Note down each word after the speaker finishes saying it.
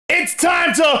It's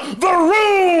time to the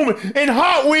room in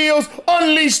Hot Wheels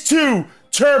Unleashed 2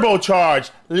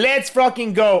 Turbocharged. Let's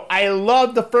fucking go. I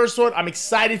love the first one. I'm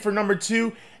excited for number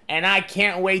 2, and I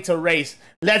can't wait to race.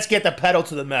 Let's get the pedal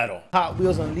to the metal. Hot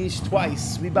Wheels Unleashed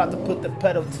twice. We about to put the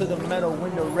pedal to the metal,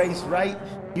 win the race, right?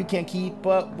 You can't keep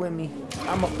up with me.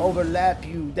 I'ma overlap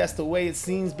you. That's the way it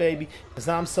seems, baby. Cause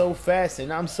I'm so fast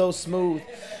and I'm so smooth.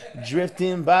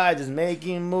 Drifting by, just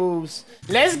making moves.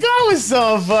 Let's go with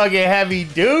some fucking heavy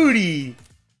duty.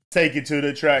 Take it to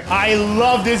the track. I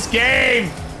love this game.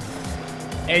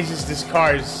 It's just this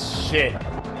car is shit.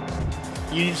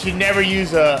 You should never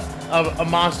use a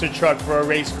monster truck for a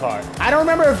race car. I don't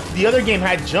remember if the other game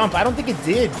had jump. I don't think it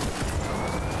did.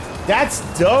 That's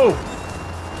dope.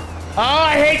 Oh,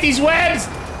 I hate these webs.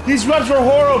 These webs were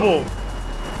horrible.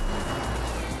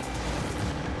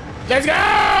 Let's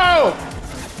go!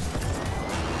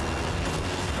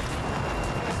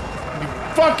 You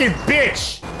fucking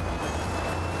bitch.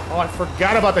 Oh, I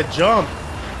forgot about the jump.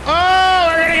 Oh,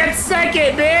 we're gonna get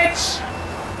second, bitch.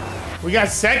 We got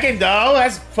second, though.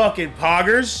 That's fucking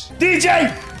poggers.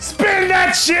 DJ, spin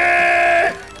that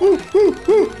shit! Woo, woo,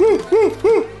 woo, woo, woo,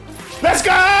 woo. Let's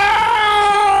go!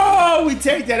 We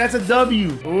take that. That's a W.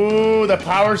 Ooh, the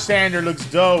power sander looks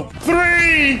dope.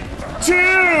 3, 2,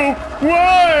 1,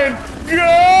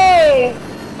 go!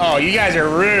 Oh, you guys are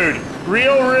rude.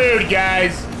 Real rude,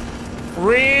 guys.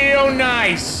 Real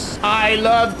nice. I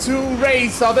love to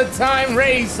race all the time.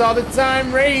 Race all the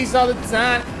time. Race all the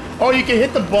time. Oh, you can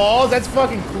hit the balls. That's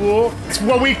fucking cool. It's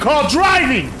what we call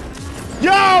driving.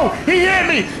 Yo, he hit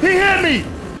me. He hit me.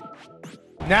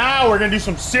 Now we're gonna do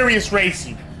some serious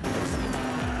racing.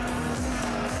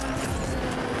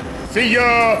 See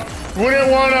ya. Wouldn't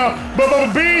wanna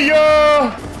be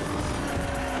ya.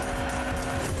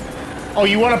 Oh,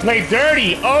 you wanna play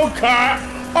dirty? Okay.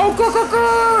 Oh,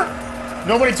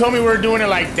 nobody told me we were doing it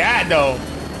like that, though.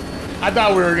 I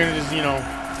thought we were gonna just, you know,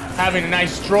 having a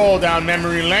nice stroll down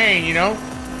memory lane, you know?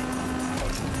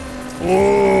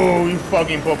 Ooh, you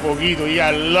fucking popoguito. You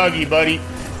got lucky, buddy.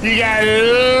 You got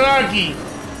lucky.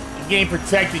 The game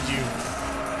protected you.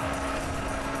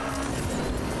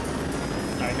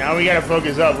 All right, now we gotta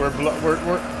focus up.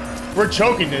 We're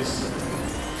choking this.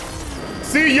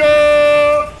 See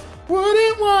ya.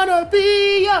 Wouldn't wanna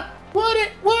be ya.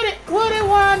 Wouldn't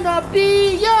wanna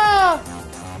be ya.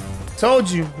 Told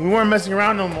you we weren't messing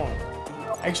around no more.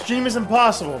 Extreme is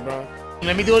impossible, bro.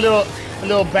 Let me do a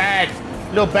little bad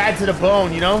to the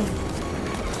bone, you know?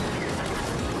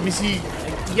 Let me see.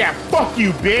 Yeah, fuck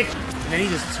you, bitch. And then he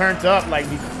just turned up like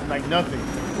nothing.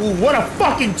 Ooh, what a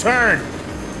fucking turn.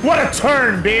 What a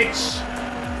turn, bitch.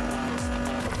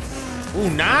 Ooh,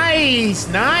 nice,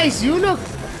 nice.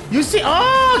 You see,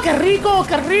 oh, que rico,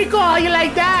 que rico. How you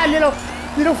like that?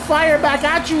 Little fire back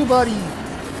at you, buddy.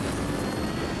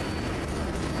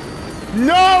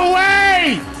 No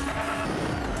way!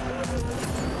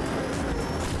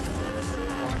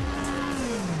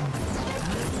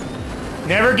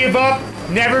 Never give up,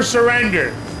 never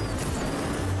surrender.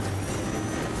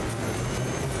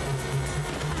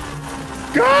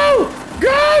 Go!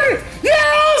 Go!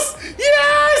 Yes!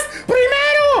 Yes!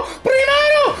 Primero!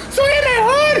 Primero! Soy el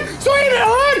mejor! Soy el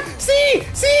mejor! Sí!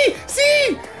 Sí!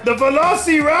 Sí! The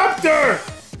Velociraptor!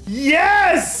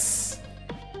 Yes!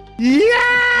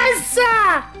 Yes!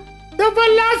 The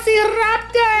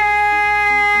Velociraptor!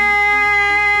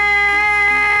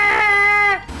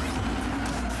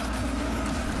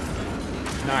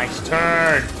 Nice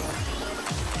turn.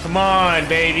 Come on,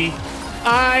 baby.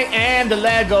 I am the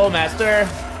Lego Master.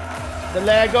 The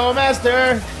Lego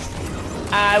Master.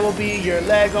 I will be your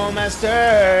Lego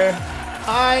Master.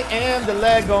 I am the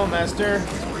Lego Master.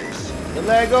 The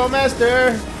Lego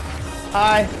Master.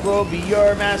 I will be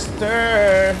your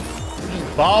master.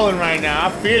 He's balling right now.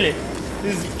 I feel it.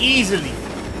 This is easily.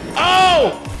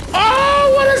 Oh!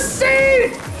 Oh, what a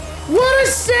save! What a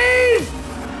save!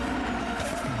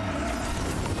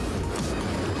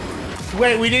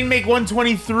 Wait, we didn't make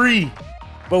 123,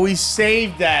 but we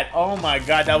saved that. Oh my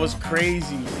God, that was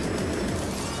crazy.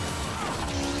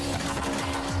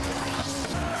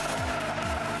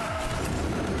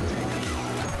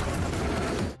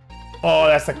 Oh,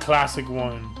 that's a classic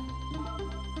one.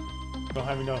 Don't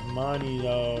have enough money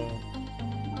though.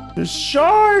 The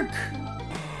shark!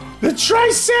 The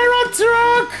Tricera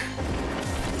truck!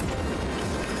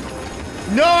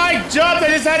 No, I jumped. I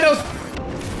just had those.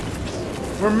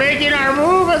 We're making our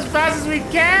move as fast as we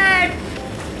can.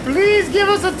 Please give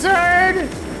us a turn.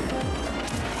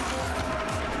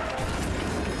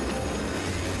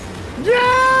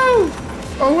 No!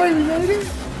 Oh wait, we made it?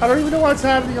 I don't even know what's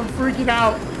happening. I'm freaking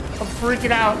out. I'm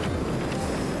freaking out.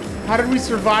 How did we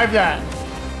survive that?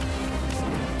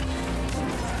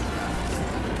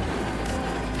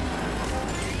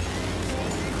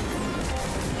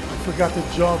 Forgot to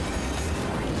jump.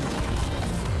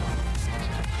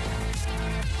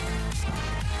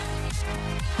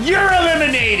 You're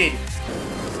eliminated!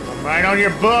 I'm right on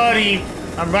your buddy.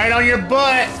 I'm right on your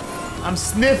butt. I'm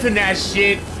sniffing that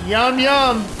shit. Yum,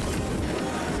 yum.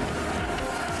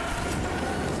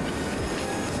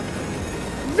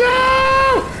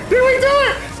 No! Did we do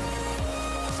it?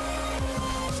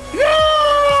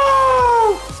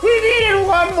 No! We needed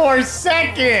one more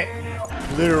second.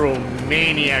 Literal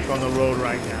maniac on the road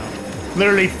right now.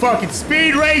 Literally fucking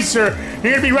Speed Racer.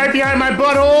 You're gonna be right behind my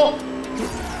butthole?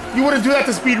 You wouldn't do that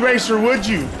to Speed Racer, would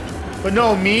you? But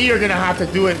no, me, you're gonna have to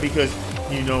do it because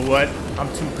you know what? I'm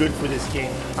too good for this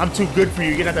game. I'm too good for you.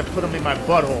 You're gonna have to put them in my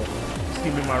butthole. Just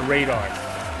give me my radar.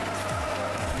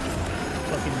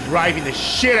 Fucking driving the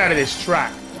shit out of this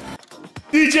track.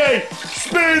 DJ,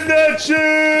 spin that shit!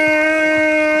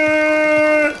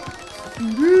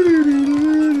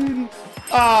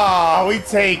 Ah, we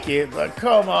take it, but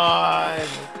come on.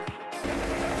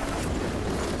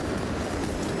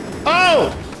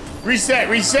 Oh! Reset,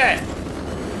 reset.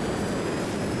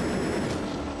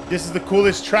 This is the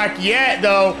coolest track yet,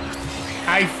 though.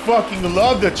 I fucking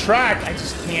love the track. I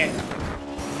just can't.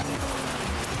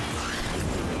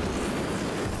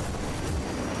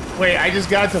 Wait, I just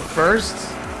got to first?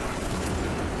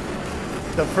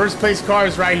 The first place car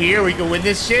is right here. We can win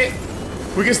this shit?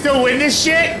 We can still win this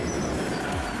shit?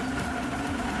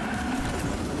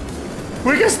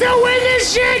 We can still win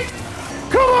this shit?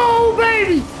 Come on,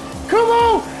 baby. Come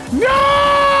on.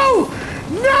 No!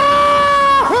 No!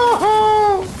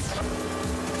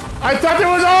 I thought there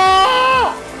was...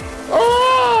 Oh!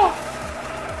 Oh!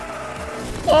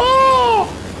 Oh!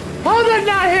 How did that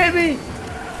not hit me?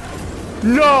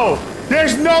 No!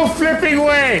 There's no flipping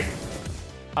way!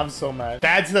 I'm so mad.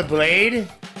 That's the blade?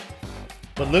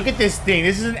 But look at this thing.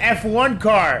 This is an F1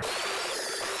 car.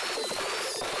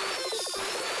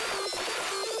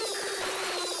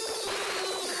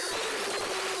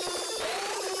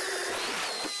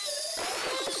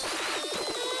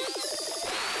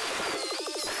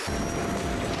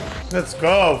 Let's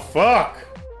go. Fuck.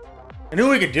 I knew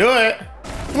we could do it.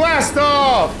 Blast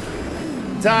off!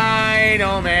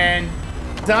 Dino Man.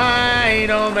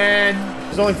 Dino Man.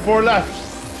 There's only 4 left.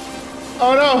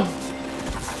 Oh no.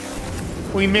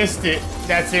 We missed it.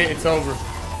 That's it. It's over.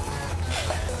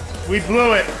 We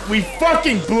blew it. We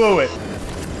fucking blew it.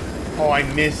 Oh, I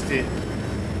missed it.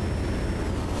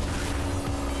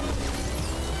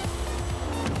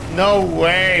 No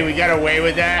way. We got away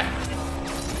with that.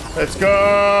 Let's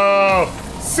go!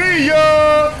 See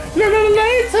ya!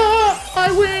 Later!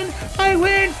 I win! I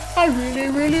win! I really,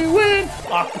 really win!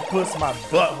 Octopus, my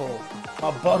butthole.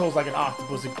 My butthole's like an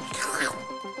octopus.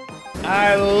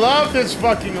 I love this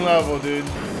fucking level, dude.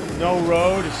 No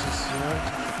road, it's just, you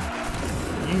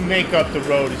know. You make up the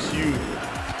road, it's you.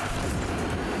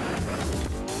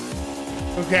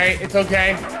 Okay, it's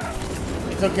okay.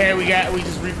 It's okay, we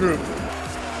just regroup.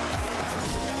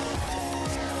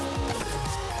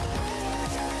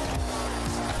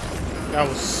 That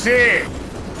was sick.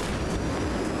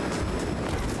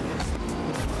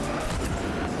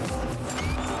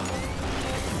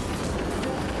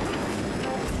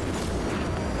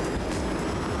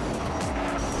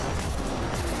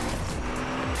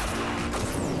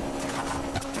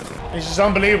 It's just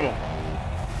unbelievable.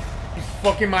 He's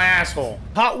fucking my asshole.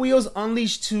 Hot Wheels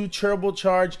Unleashed 2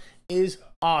 Turbocharged is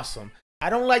awesome. I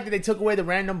don't like that they took away the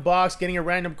random box, getting a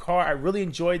random car. I really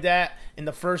enjoyed that in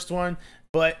the first one.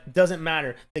 But doesn't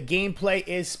matter. The gameplay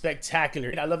is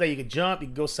spectacular. I love that you can jump, you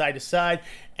can go side to side,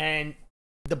 and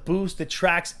the boost, the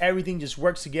tracks, everything just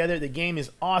works together. The game is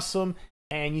awesome,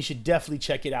 and you should definitely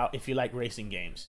check it out if you like racing games.